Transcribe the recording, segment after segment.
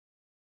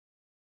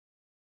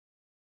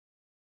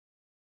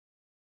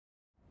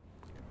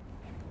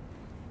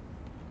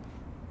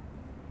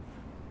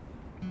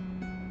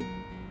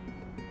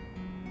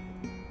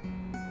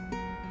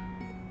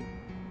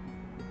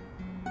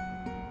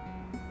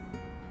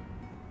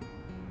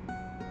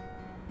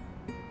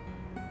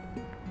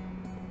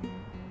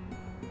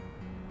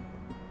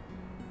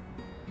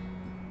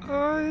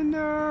I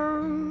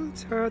now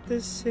taught to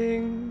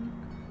sing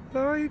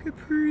like a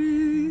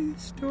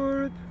priest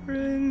or a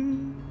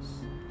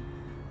prince.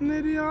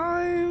 Maybe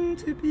I'm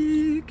to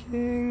be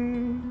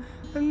king,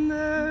 and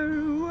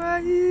they're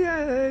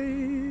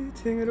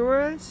waiting at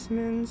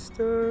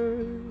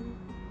Westminster.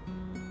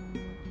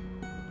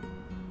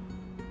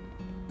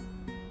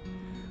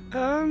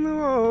 And the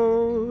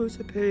walls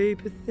are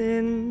paper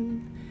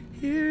thin,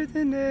 hear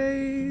the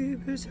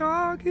neighbors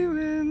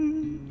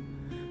arguing.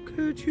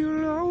 Could you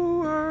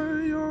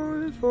lower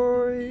your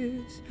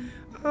voice?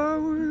 I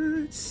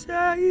would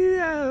say,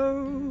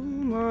 oh,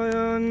 my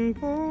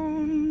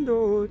unborn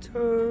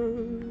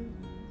daughter,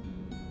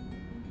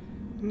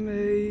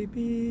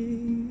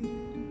 maybe.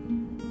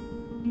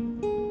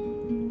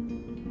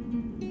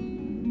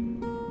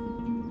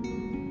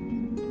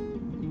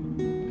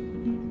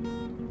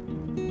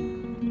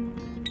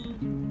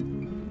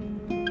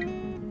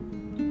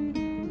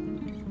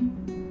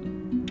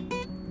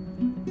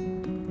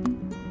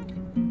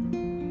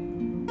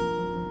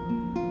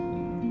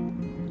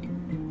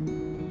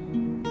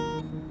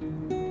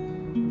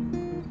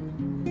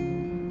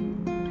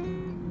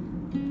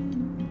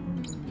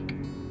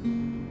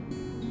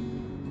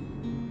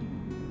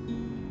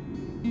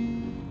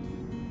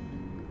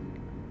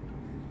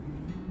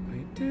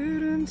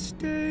 Didn't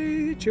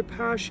stage a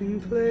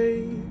passion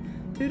play,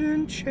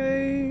 didn't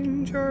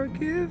change our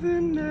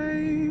given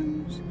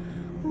names,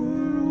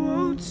 or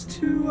waltz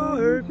to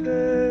our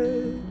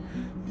bed,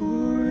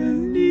 or a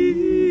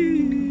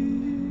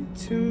need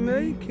to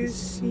make a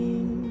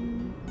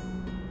scene.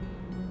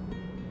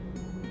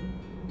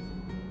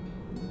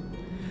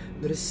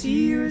 But I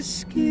see your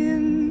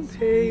skin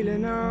paler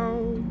now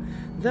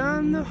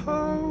than the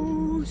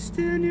host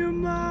in your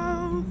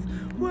mouth,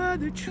 where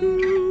the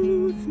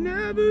truth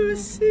never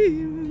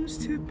seems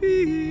to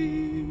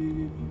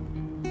be.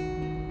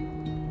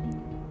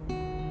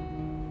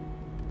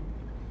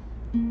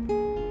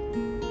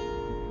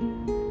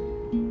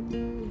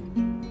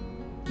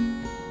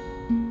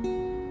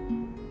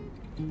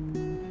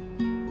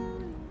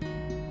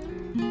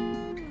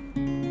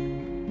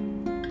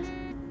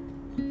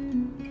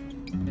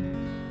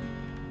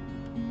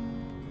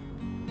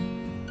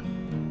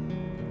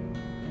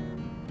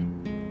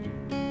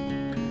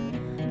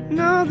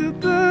 Now the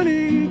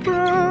burning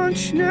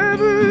branch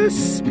never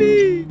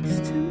speaks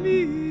to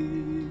me.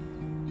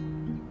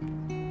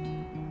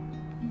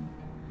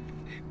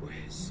 It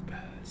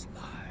whispers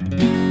lies.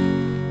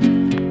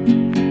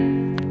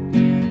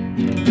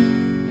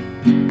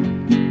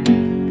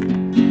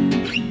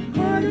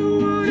 I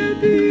don't wanna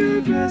be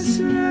a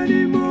vessel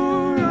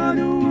anymore. I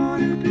don't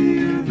wanna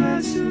be a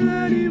vessel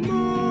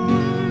anymore.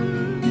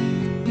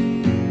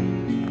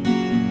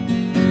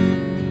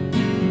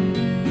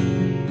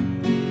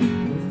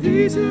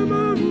 These are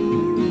my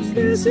rules,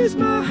 this is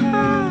my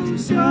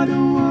house. I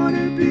don't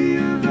wanna be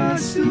a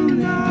vessel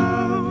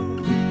now.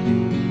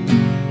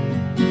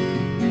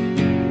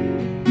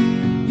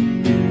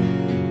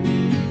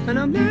 And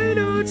I may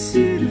not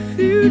see the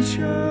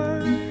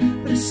future,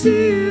 but I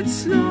see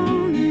its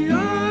lonely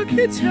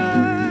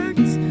architect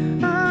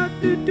at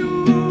the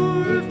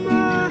door of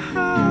my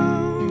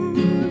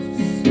house.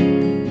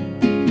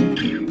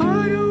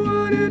 I don't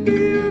wanna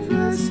be a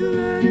vessel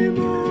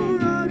anymore.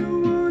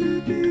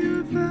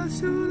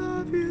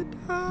 Of you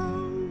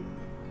down.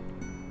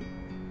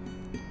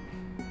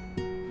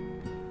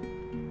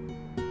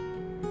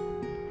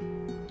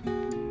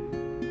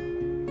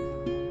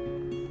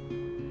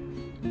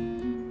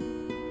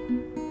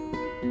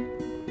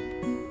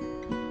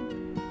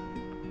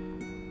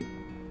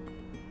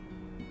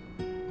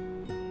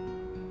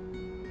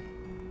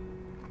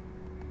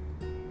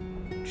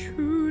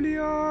 Truly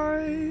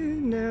I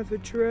never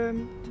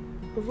dreamt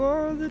of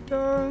all the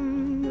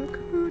dumb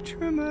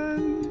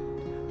accoutrement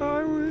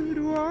I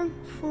would want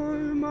for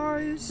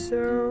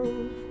myself,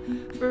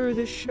 for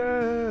the shelf.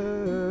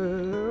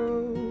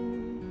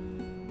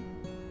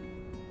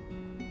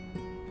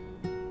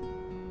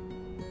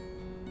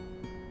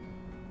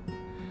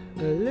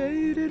 I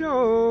laid it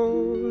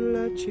all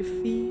at your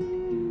feet,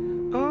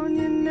 on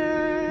your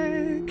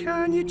neck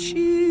and your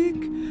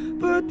cheek,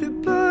 but the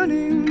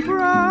burning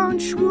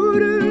branch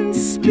wouldn't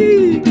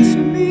speak to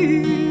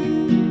me.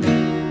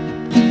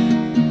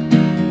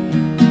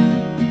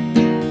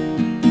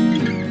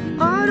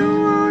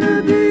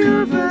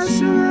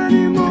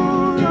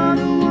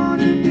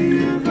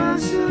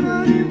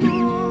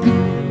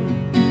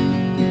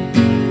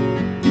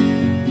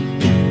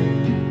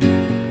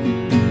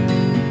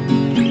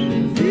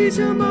 These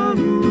are my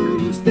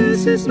rules,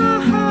 this is my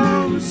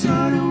house.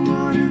 I don't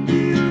wanna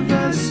be a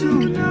vessel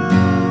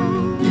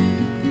now.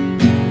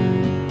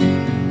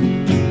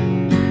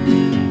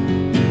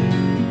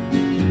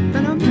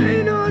 And I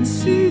may not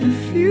see the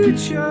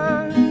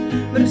future,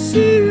 but I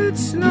see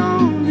its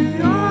lonely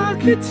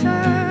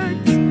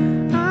architect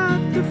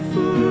at the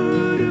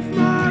foot of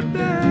my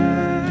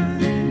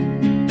bed.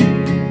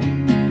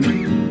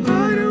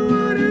 I don't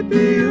wanna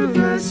be a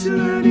vessel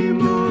anymore.